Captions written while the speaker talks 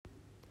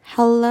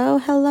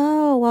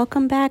Hello.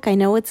 Welcome back. I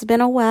know it's been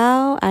a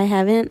while. I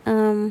haven't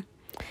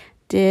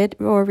did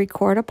or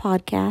record a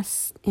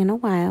podcast in a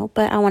while,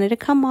 but I wanted to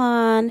come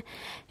on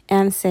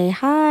and say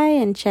hi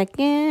and check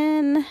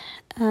in.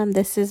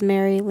 This is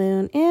Mary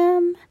Loon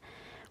M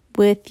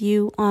with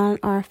you on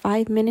our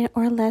 5-minute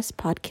or less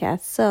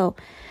podcast. So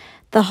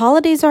the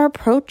holidays are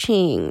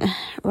approaching,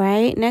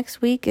 right? Next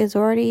week is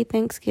already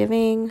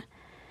Thanksgiving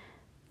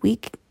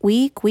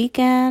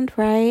weekend,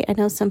 right? I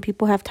know some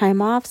people have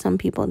time off, some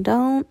people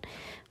don't.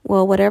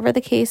 Well, whatever the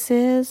case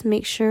is,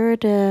 make sure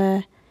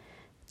to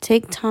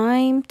take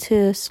time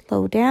to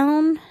slow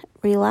down,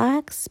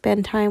 relax,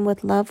 spend time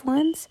with loved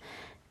ones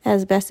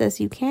as best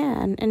as you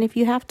can. And if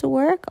you have to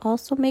work,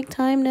 also make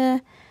time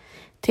to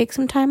take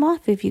some time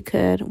off if you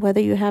could, whether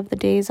you have the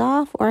days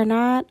off or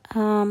not.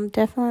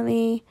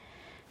 Definitely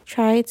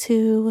try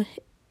to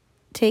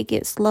take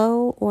it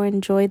slow or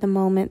enjoy the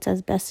moments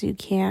as best you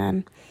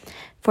can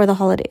for the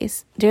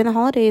holidays. During the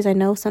holidays, I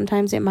know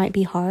sometimes it might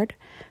be hard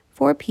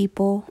for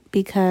people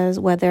because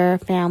whether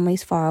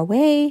family's far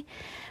away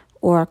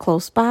or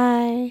close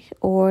by,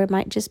 or it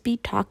might just be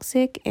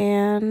toxic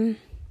and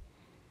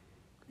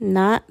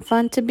not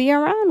fun to be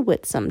around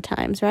with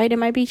sometimes, right? It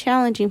might be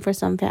challenging for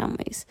some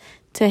families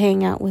to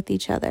hang out with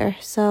each other.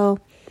 So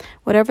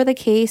whatever the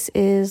case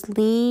is,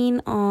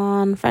 lean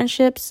on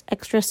friendships,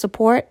 extra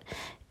support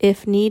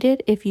if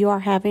needed, if you are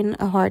having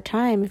a hard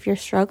time, if you're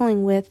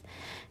struggling with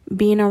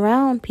being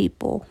around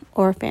people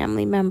or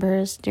family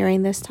members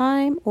during this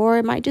time, or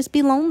it might just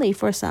be lonely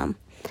for some.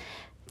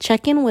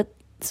 Check in with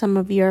some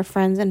of your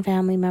friends and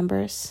family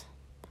members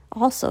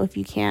also if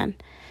you can,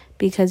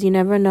 because you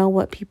never know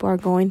what people are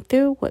going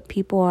through, what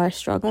people are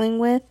struggling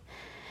with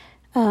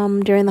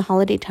during the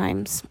holiday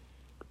times.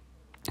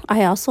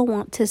 I also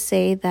want to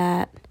say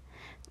that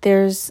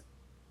there's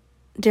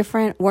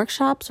different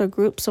workshops or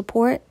group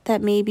support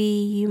that maybe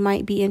you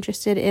might be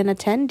interested in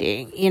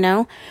attending.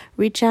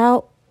 Reach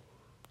out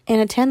and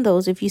attend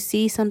those if you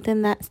see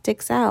something that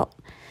sticks out.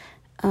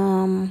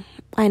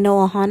 I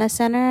know Ohana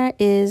Center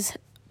is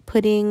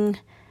putting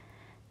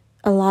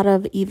a lot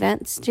of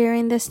events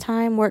during this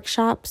time,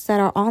 workshops that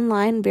are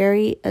online,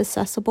 very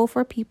accessible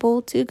for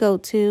people to go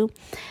to.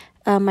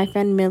 My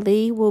friend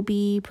Millie will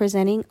be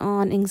presenting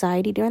on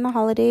anxiety during the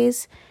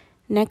holidays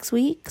next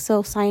week.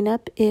 So sign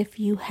up if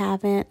you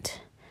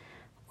haven't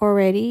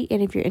already,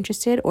 and if you're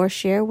interested, or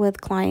share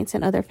with clients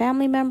and other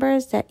family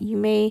members that you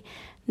may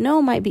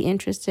know might be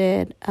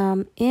interested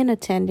in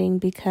attending,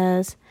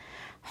 because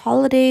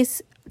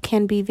holidays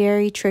can be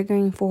very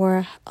triggering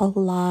for a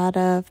lot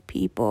of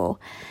people.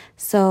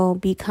 So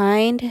be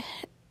kind,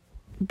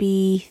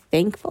 be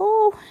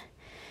thankful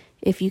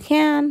if you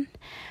can,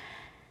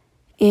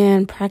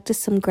 and practice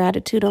some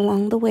gratitude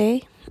along the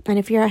way. And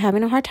if you're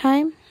having a hard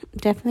time,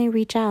 definitely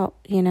reach out,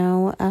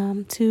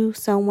 to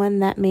someone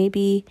that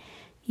maybe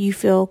you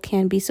feel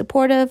can be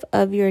supportive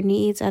of your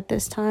needs at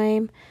this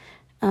time.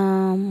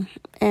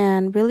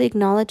 And really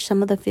acknowledge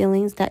some of the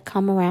feelings that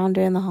come around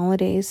during the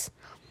holidays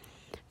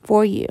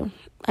for you.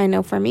 I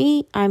know for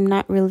me, I'm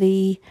not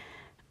really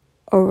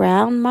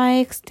around my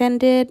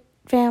extended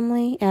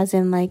family, as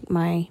in like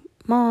my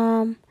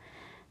mom,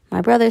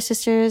 my brothers,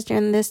 sisters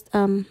during this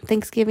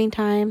Thanksgiving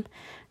time.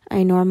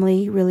 I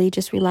normally really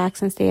just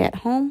relax and stay at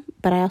home,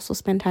 but I also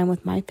spend time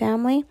with my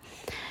family,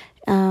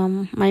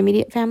 my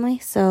immediate family.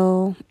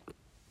 So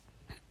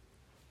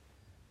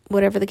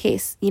whatever the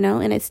case,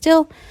 and it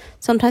still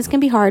sometimes can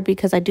be hard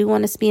because I do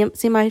want to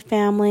see my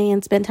family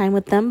and spend time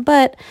with them.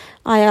 But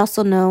I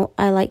also know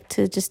I like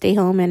to just stay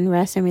home and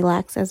rest and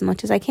relax as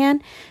much as I can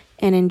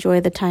and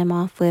enjoy the time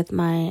off with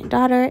my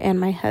daughter and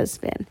my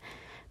husband.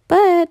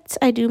 But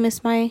I do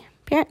miss my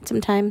parents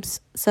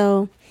sometimes.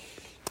 So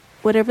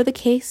whatever the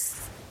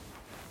case,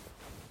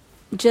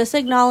 just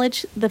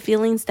acknowledge the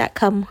feelings that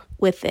come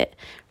with it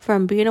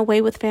from being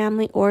away with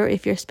family, or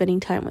if you're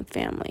spending time with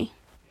family.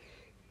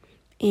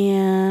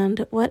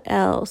 And what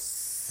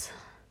else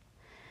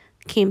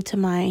came to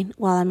mind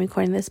while I'm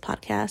recording this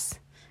podcast?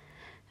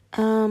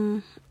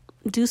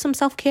 Do some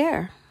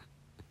self-care.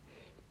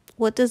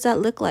 What does that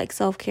look like,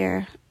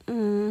 self-care?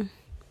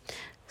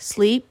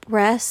 Sleep,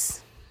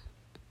 rest,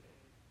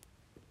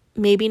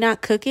 maybe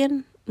not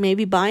cooking,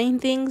 maybe buying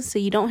things so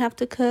you don't have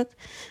to cook.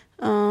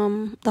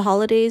 The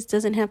holidays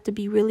doesn't have to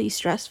be really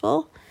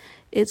stressful.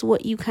 It's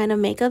what you kind of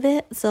make of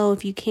it. So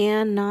if you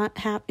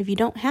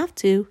don't have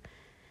to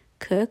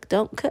cook,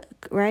 don't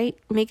cook, right?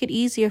 Make it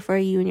easier for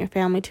you and your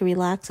family to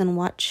relax and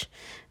watch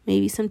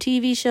maybe some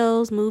TV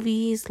shows,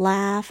 movies,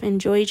 laugh,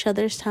 enjoy each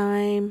other's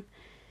time.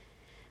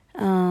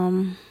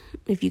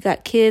 If you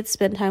got kids,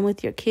 spend time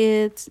with your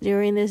kids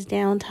during this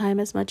downtime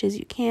as much as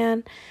you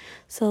can.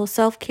 So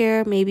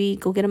self-care, maybe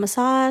go get a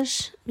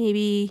massage,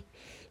 maybe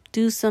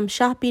do some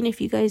shopping. If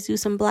you guys do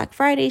some Black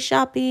Friday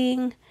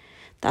shopping,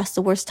 that's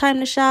the worst time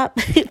to shop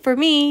for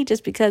me,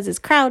 just because it's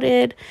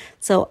crowded.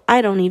 So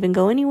I don't even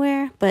go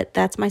anywhere, but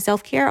that's my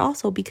self-care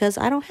also, because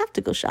I don't have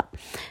to go shop.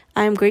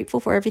 I'm grateful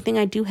for everything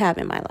I do have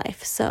in my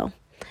life. So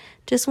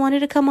just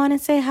wanted to come on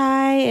and say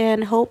hi,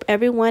 and hope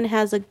everyone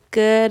has a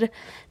good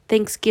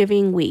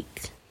Thanksgiving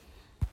week.